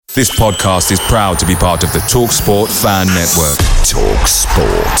This podcast is proud to be part of the TalkSport Fan Network.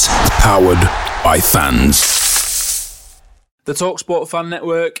 TalkSport. Powered by fans. The TalkSport Fan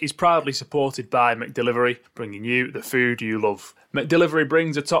Network is proudly supported by McDelivery, bringing you the food you love. McDelivery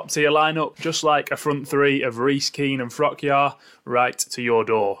brings a top-tier lineup, just like a front three of Reece, Keane and Frockyar, right to your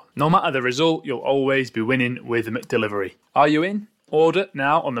door. No matter the result, you'll always be winning with McDelivery. Are you in? Order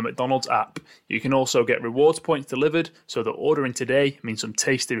now on the McDonald's app. You can also get rewards points delivered, so that ordering today means some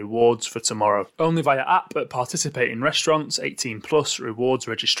tasty rewards for tomorrow. Only via app at participating restaurants, 18 plus, rewards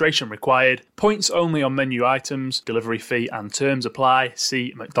registration required. Points only on menu items, delivery fee and terms apply.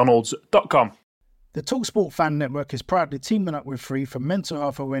 See mcdonalds.com. The TalkSport Fan Network is proudly teaming up with Free for Mental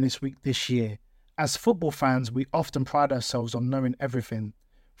Health Awareness Week this year. As football fans, we often pride ourselves on knowing everything,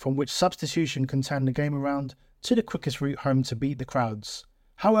 from which substitution can turn the game around to the quickest route home to beat the crowds.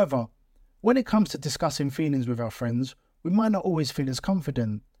 However, when it comes to discussing feelings with our friends, we might not always feel as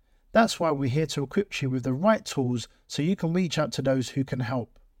confident. That's why we're here to equip you with the right tools so you can reach out to those who can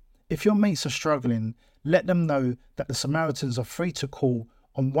help. If your mates are struggling, let them know that the Samaritans are free to call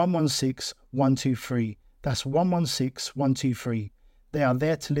on 116 123. That's 116 123. They are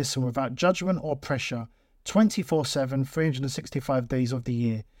there to listen without judgment or pressure, 24/7, 365 days of the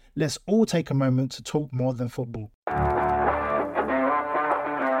year. Let's all take a moment to talk more than football.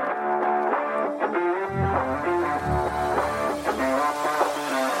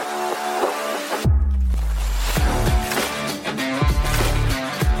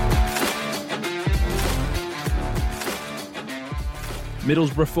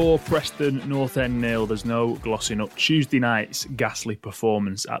 Middlesbrough 4, Preston North End 0. There's no glossing up Tuesday night's ghastly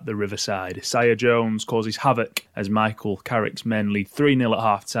performance at the Riverside. Sire Jones causes havoc as Michael Carrick's men lead 3-0 at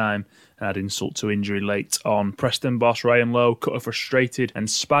half-time and add insult to injury late on. Preston boss Ryan Lowe cut a frustrated and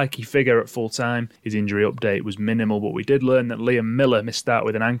spiky figure at full-time. His injury update was minimal, but we did learn that Liam Miller missed out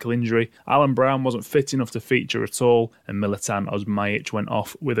with an ankle injury. Alan Brown wasn't fit enough to feature at all, and Militan Osmajic went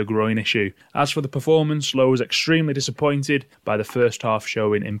off with a groin issue. As for the performance, Lowe was extremely disappointed by the first half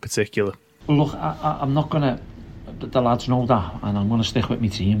showing in particular. Well, look, I'm not going to. The lads know that, and I'm going to stick with my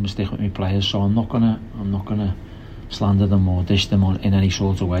team, stick with my players. So I'm not going to slander them or dish them in any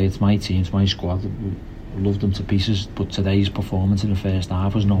sort of way. It's my team, it's my squad. I love them to pieces, but today's performance in the first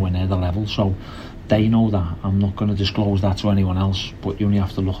half was nowhere near the level. So they know that. I'm not going to disclose that to anyone else. But you only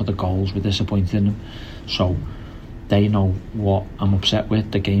have to look at the goals. We're disappointed in them, so they know what I'm upset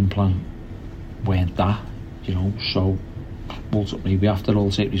with. The game plan weren't that, So ultimately we have to all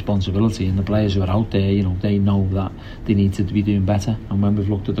take responsibility, and the players who are out there, they know that they need to be doing better. And when we've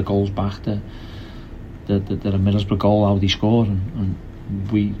looked at the goals back, the Middlesbrough goal, how they scored, and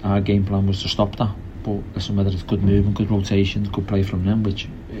our game plan was to stop that. But listen, whether it's good movement, good rotations, good play from them, which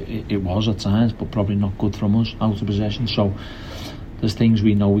it was at times, but probably not good from us out of possession. So there's things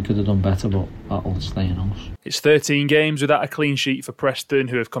we know we could have done better, but that'll stay in us. It's 13 games without a clean sheet for Preston,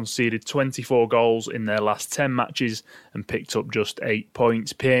 who have conceded 24 goals in their last 10 matches and picked up just 8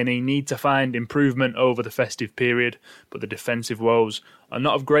 points. PNE need to find improvement over the festive period, but the defensive woes are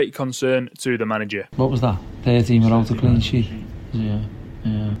not of great concern to the manager. What was that? 13 without a clean sheet? Yeah.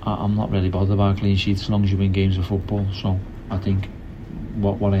 I'm not really bothered about clean sheets as long as you win games of football. So I think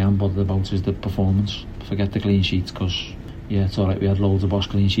what I am bothered about is the performance. Forget the clean sheets, because yeah, it's alright, we had loads of boss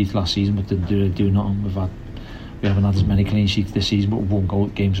clean sheets last season, but didn't do nothing. We haven't had as many clean sheets this season, but we won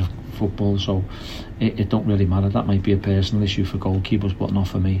games of football, so it don't really matter. That might be a personal issue for goalkeepers, but not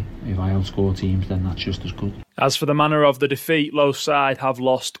for me. If I outscore teams, then that's just as good. As for the manner of the defeat, Lowe's side have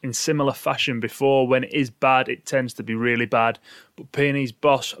lost in similar fashion before. When it is bad, it tends to be really bad, but PNE's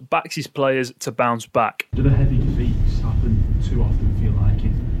boss backs his players to bounce back. Do the heavy defeats happen too often, feel like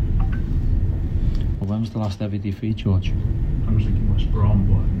it? Well, when was the last heavy defeat, George? I was thinking West Brom,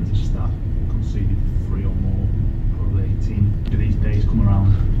 but I think there's a stat conceded 3 or more, probably 18. Do these days come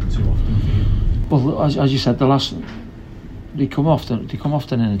around too often for you? Well, as you said, they come often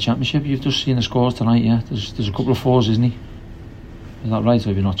in the Championship. You've just seen the scores tonight, yeah. There's a couple of 4s, isn't he? Is that right, or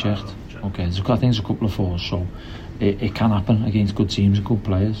have you not checked? Okay, I think there's a couple of 4s, so it can happen against good teams and good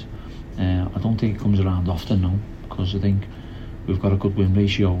players. I don't think it comes around often, no, because I think we've got a good win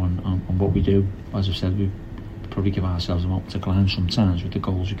ratio on what we do. As I've said, we probably give ourselves a moment to climb sometimes with the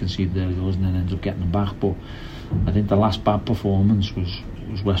goals you can see there goes, and then ends up getting them back. But I think the last bad performance was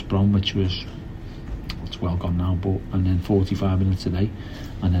West Brom, which was, it's well gone now, and then 45 minutes today,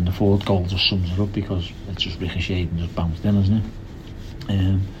 and then the fourth goal just sums it up, because it's just ricocheted and just bounced in, isn't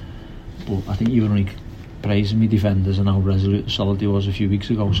it? But I think you were only praising me defenders and how resolute and solid he was a few weeks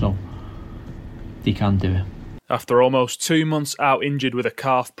ago, so they can do it. After almost 2 months out injured with a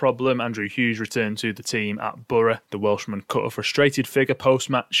calf problem, Andrew Hughes returned to the team at Borough. The Welshman cut a frustrated figure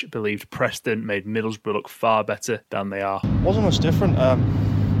post-match, believed Preston made Middlesbrough look far better than they are. It wasn't much different.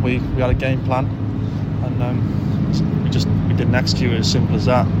 We had a game plan and we didn't execute it, as simple as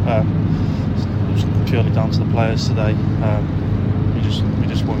that. It was purely down to the players today. We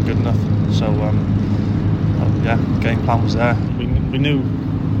just weren't good enough. So the game plan was there. We knew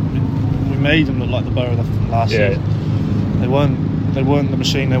we made them look like the Borough from last season. They weren't the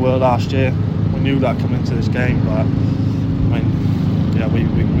machine they were last year. We knew that coming into this game, but we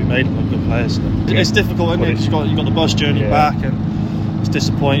made them look good players. It's difficult, isn't it? You've got the bus journey back, and it's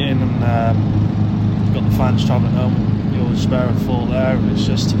disappointing, and you've got the fans travelling home, and you're spare and full there, and it's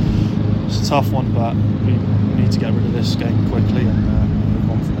a tough one, but we need to get rid of this game quickly and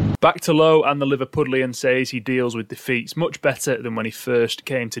move on from it. Back to Lowe, and the Liverpudlian says he deals with defeats much better than when he first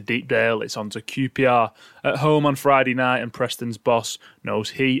came to Deepdale. It's on to QPR at home on Friday night, and Preston's boss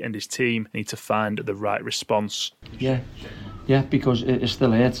knows he and his team need to find the right response. Yeah, because it's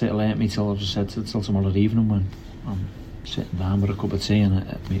still here. It'll hurt me till, as I said, till tomorrow evening when I'm sitting down with a cup of tea and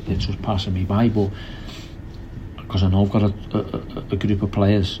it's just passing me by. But because I know I've got a group of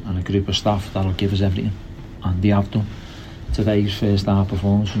players and a group of staff that'll give us everything, and they have done. Today's first half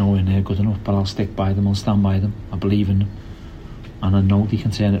performance, nowhere near good enough, but I'll stick by them, I'll stand by them, I believe in them, and I know they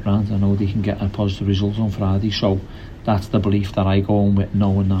can turn it round. I know they can get a positive result on Friday, so that's the belief that I go on with,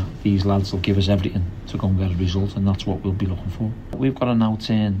 knowing that these lads will give us everything to go and get a result, and that's what we'll be looking for. We've got to now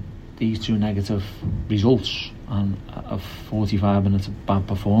turn these two negative results and a 45 minutes of bad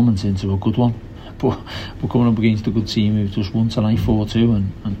performance into a good one. But we're coming up against a good team who've just won tonight 4-2,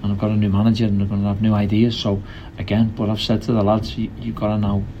 and I've got a new manager and they're going to have new ideas. So again, but I've said to the lads, you've got to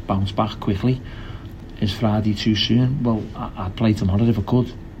now bounce back quickly. Is Friday too soon? Well, I'd play tomorrow if I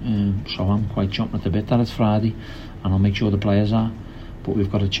could, so I'm quite jumping at the bit that it's Friday, and I'll make sure the players are. But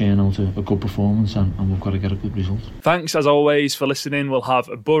we've got to churn out a good performance, and we've got to get a good result. Thanks as always for listening. We'll have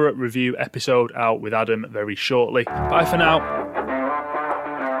a Borough review episode out with Adam very shortly. Bye for now.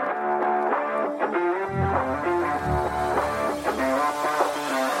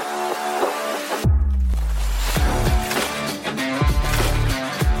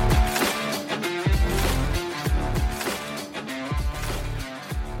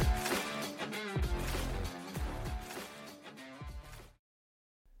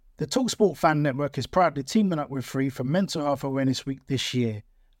 The TalkSport Fan Network is proudly teaming up with Free for Mental Health Awareness Week this year.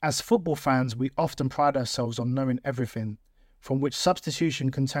 As football fans, we often pride ourselves on knowing everything, from which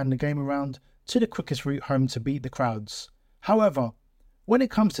substitution can turn the game around to the quickest route home to beat the crowds. However, when it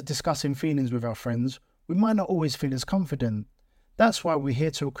comes to discussing feelings with our friends, we might not always feel as confident. That's why we're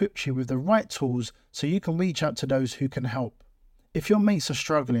here to equip you with the right tools so you can reach out to those who can help. If your mates are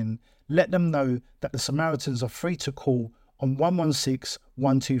struggling, let them know that the Samaritans are free to call on 116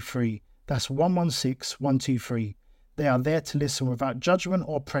 123. That's 116 123. They are there to listen without judgment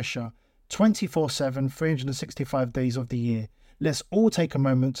or pressure, 24/7, 365 days of the year. Let's all take a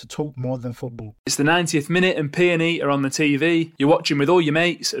moment to talk more than football. It's the 90th minute and PNE are on the TV. You're watching with all your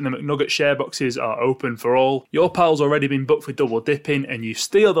mates and the McNugget share boxes are open for all. Your pal's already been booked for double dipping and you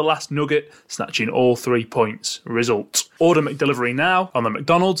steal the last nugget, snatching all 3 points. Result: order McDelivery now on the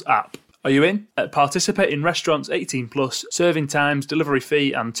McDonald's app. Are you in? Participate in restaurants 18+, serving times, delivery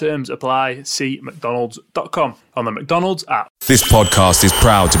fee and terms apply. See mcdonalds.com on the McDonald's app. This podcast is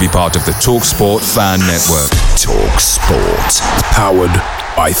proud to be part of the TalkSport Fan Network. TalkSport. Powered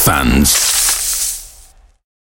by fans.